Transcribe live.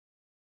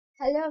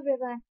Hello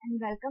everyone and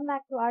welcome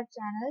back to our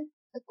channel,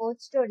 the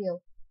CodeStudio.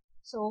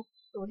 So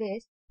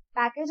today's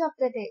package of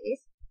the day is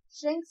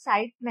Shrink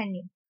Side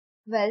Menu.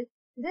 Well,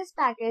 this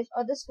package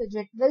or this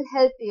widget will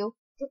help you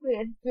to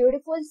create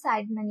beautiful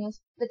side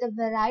menus with a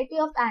variety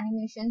of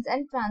animations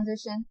and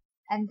transitions,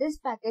 and this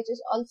package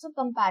is also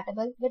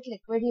compatible with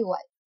Liquid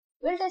UI.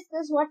 We'll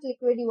discuss what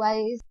Liquid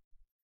UI is.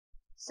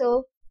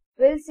 So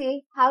we'll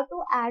see how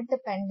to add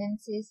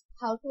dependencies,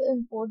 how to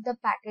import the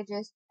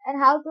packages, and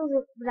how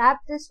to wrap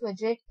this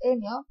widget in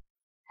your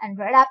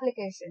Android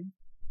application.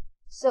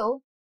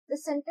 So the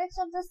syntax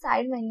of the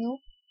side menu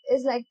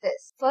is like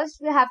this. First,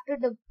 we have to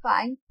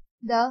define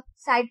the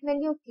side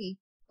menu key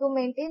to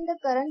maintain the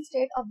current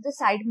state of the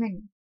side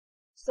menu.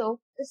 So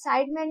the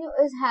side menu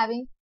is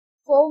having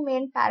four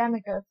main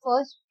parameters.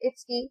 First,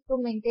 its key to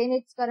maintain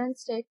its current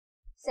state.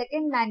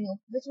 Second, menu,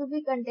 which will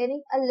be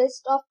containing a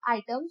list of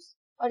items,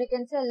 or you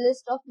can say a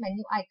list of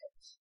menu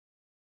items.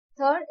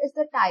 Third is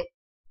the type.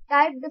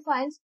 Type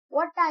defines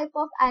what type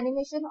of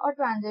animation or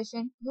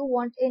transition you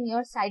want in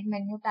your side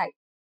menu type.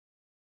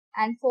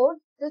 And fourth,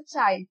 the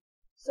child.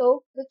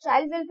 So the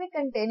child will be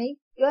containing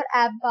your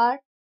app bar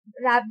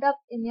wrapped up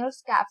in your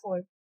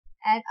scaffold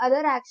and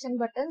other action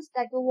buttons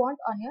that you want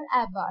on your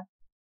app bar.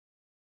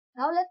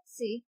 Now let's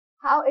see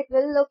how it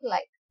will look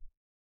like.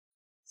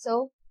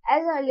 So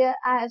as earlier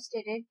I have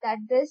stated that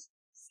this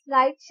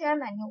slide share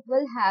menu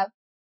will have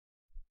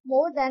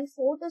more than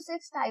 4 to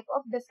 6 type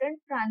of different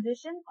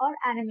transition or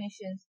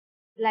animations,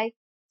 like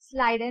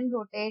slide and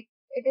rotate.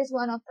 It is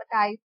one of the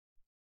type.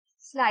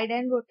 Slide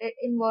and rotate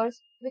inverse,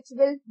 which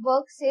will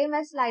work same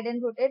as slide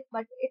and rotate,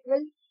 but it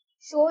will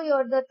show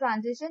you the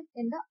transition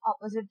in the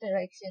opposite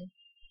direction.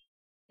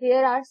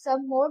 Here are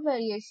some more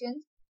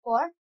variations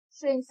for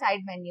shrink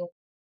side menu.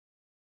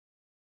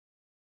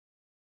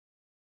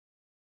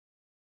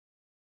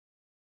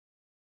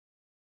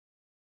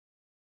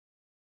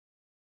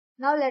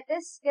 Now let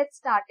us get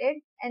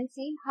started and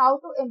see how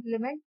to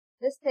implement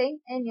this thing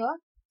in your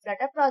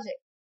Flutter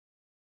project.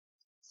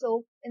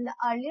 So in the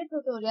earlier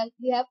tutorial,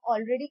 we have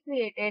already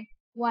created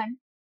one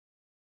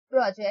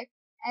project,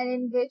 and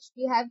in which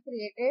we have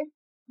created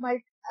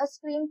a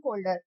screen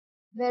folder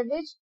where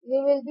which we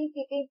will be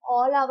keeping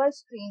all our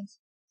screens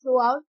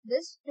throughout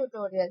this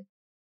tutorial.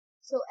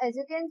 So as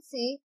you can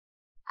see,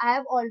 I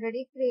have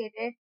already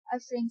created a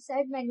shrink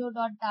side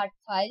menu.dart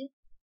file.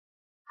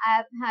 I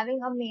am having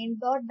a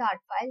main.dart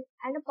file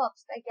and a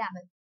pubspec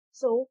YAML.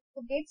 So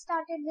to get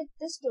started with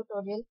this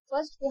tutorial,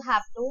 first we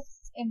have to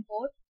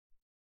import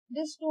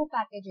these two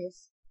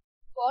packages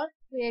for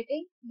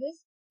creating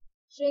this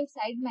shrink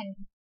side menu.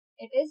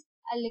 It is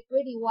a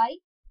Liquid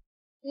UI.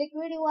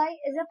 Liquid UI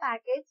is a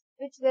package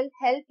which will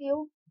help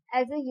you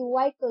as a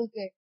UI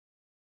toolkit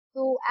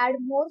to add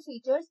more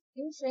features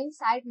in shrink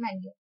side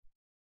menu.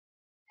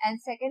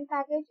 And second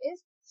package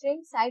is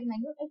shrink side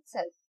menu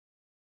itself.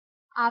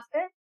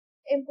 After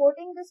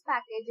importing these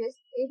packages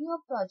in your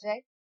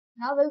project,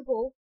 now we'll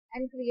go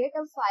and create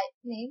a file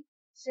named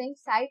shrink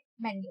side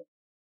menu.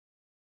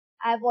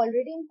 I have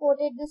already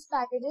imported these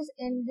packages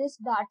in this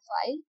Dart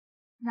file.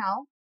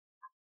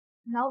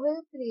 Now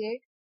we'll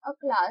create a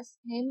class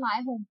named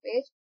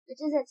myHomepage, which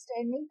is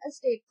extending a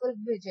stateful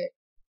widget,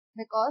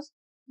 because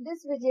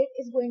this widget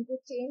is going to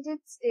change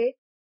its state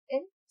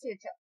in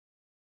future.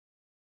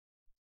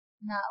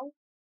 Now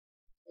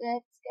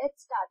let's get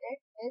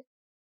started with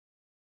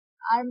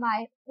our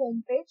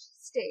myHomepage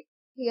state.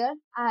 Here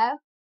I have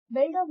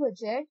built a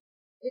widget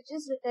which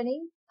is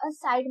returning a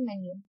side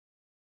menu.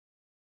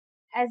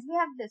 As we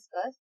have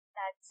discussed,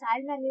 that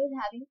side menu is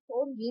having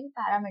four main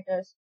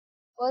parameters.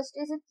 First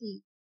is a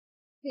key.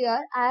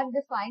 Here I have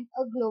defined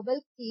a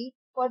global key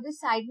for the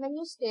side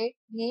menu state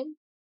named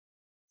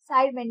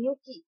side menu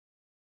key,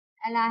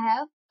 and I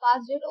have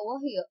passed it over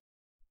here.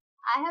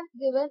 I have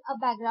given a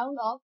background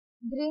of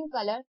green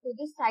color to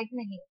the side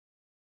menu.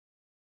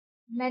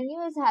 Menu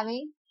is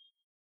having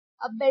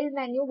a build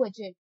menu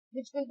widget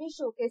which will be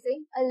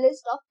showcasing a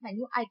list of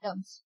menu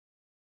items.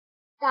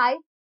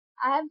 Type,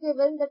 I have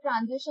given the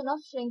transition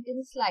of shrink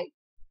in slide,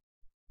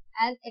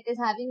 and it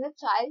is having a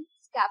child,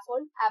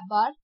 scaffold, app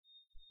bar.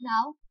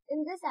 Now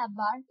in this app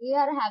bar, we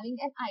are having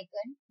an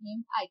icon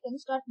named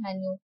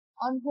icons.menu,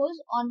 on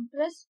whose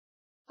onPress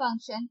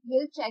function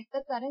will check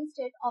the current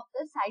state of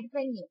the side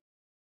menu,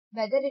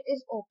 whether it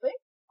is open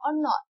or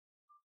not.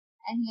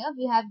 And here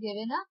we have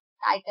given a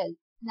title.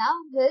 Now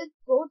we'll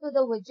go to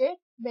the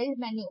widget build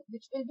menu,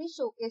 which will be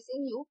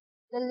showcasing you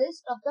the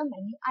list of the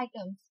menu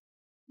items.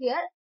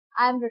 Here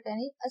I am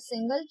returning a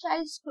single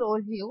child scroll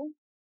view,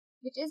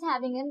 which is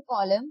having a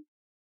column,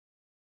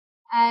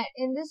 and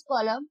in this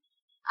column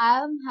I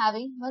am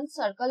having one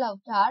circle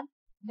avatar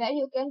where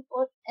you can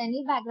put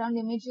any background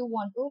image you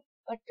want to,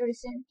 but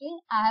recently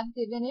I have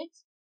given it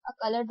a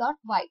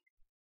color.white.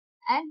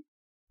 And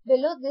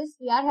below this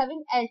we are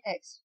having alt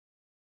text.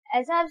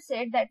 As I have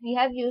said that we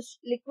have used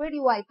Liquid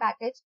UI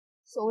package,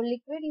 so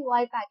Liquid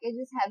UI package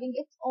is having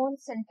its own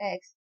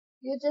syntax.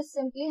 You just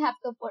simply have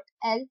to put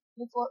L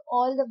before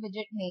all the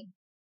widget name,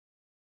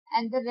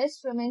 and the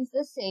rest remains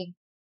the same.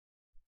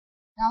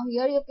 Now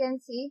here you can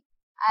see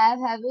I am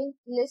having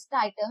list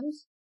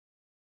items,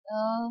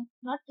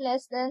 not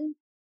less than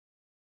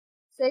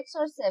 6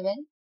 or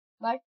 7,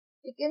 but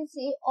you can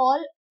see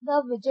all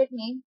the widget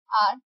names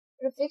are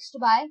prefixed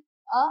by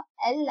a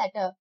L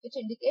letter, which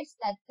indicates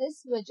that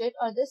this widget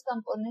or this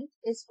component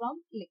is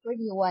from Liquid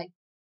UI.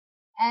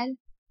 And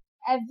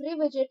every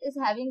widget is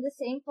having the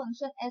same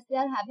function as they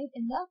are having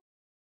in the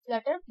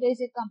Flutter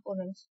basic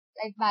components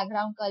like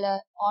background color,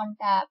 on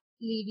tab,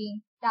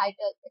 leading,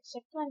 title,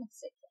 etc. and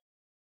etc.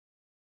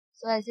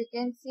 So as you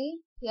can see,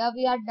 here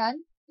we are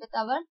done with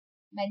our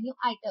menu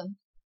item.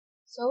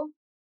 So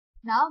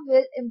now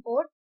we'll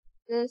import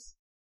this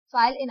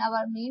file in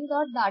our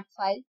main.dart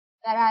file,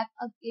 where I have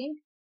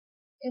again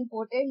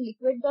imported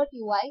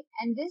liquid.ui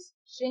and this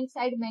shrink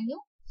side menu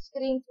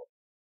screen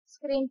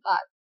path.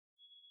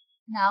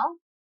 Now,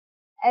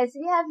 as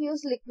we have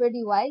used Liquid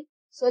UI,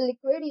 so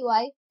Liquid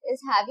UI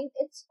is having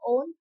its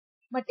own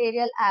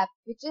material app,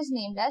 which is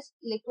named as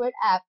Liquid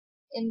app,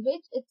 in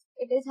which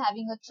it is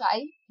having a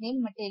child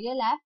named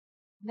material app,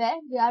 where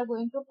we are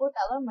going to put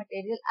our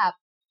material app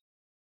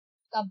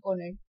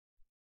component,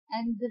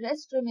 and the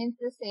rest remains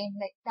the same,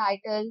 like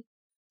title,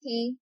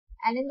 theme,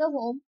 and in the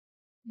home,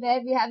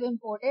 where we have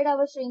imported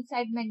our shrink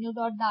side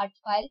menu.dart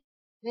file,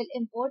 we'll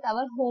import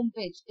our home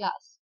page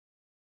class.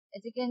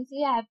 As you can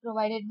see, I have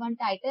provided one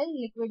title,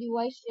 Liquid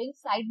UI shrink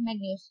side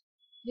menus,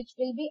 which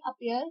will be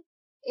appear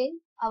in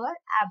our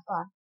app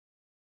bar.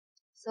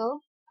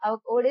 So our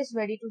code is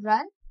ready to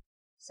run.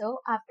 So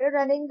after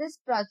running this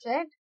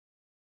project,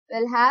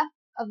 we'll have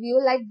a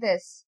view like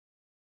this.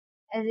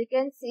 As you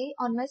can see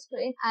on my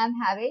screen, I am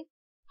having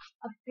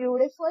a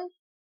beautiful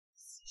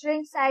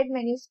shrink side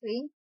menu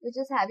screen, which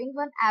is having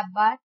one app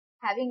bar,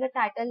 having a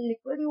title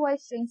Liquid UI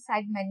shrink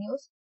side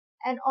menus,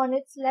 and on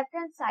its left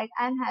hand side,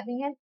 I am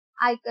having an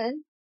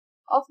icon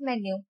of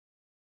menu,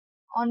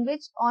 on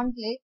which on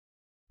click,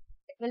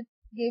 it will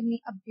give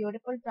me a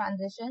beautiful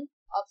transition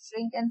of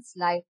shrink and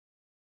slide.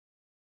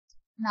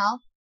 Now,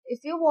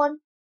 if you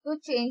want to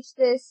change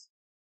this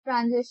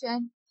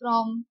transition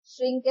from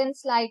shrink and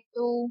slide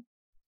to,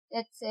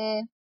 let's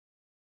say,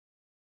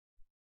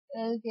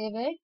 we'll give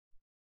it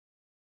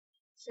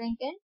shrink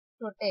and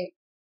rotate.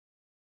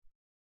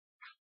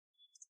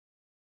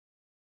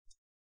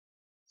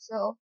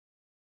 So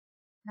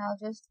now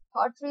just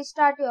hot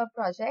restart your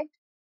project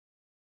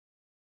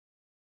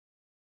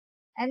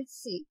and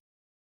see.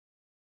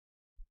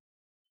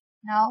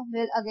 Now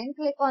we'll again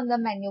click on the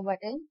menu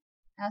button.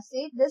 Now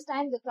see, this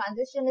time the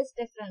transition is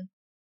different.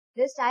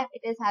 This time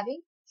it is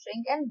having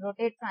shrink and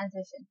rotate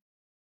transition.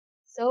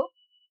 So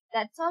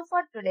that's all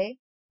for today.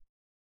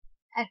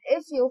 And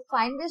if you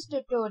find this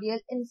tutorial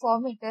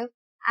informative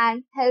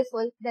and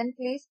helpful, then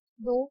please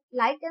do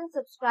like and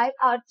subscribe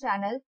our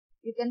channel.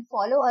 You can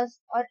follow us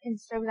on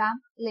Instagram,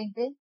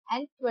 LinkedIn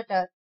and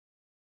Twitter.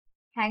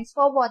 Thanks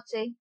for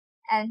watching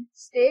and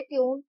stay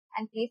tuned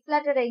and keep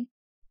fluttering.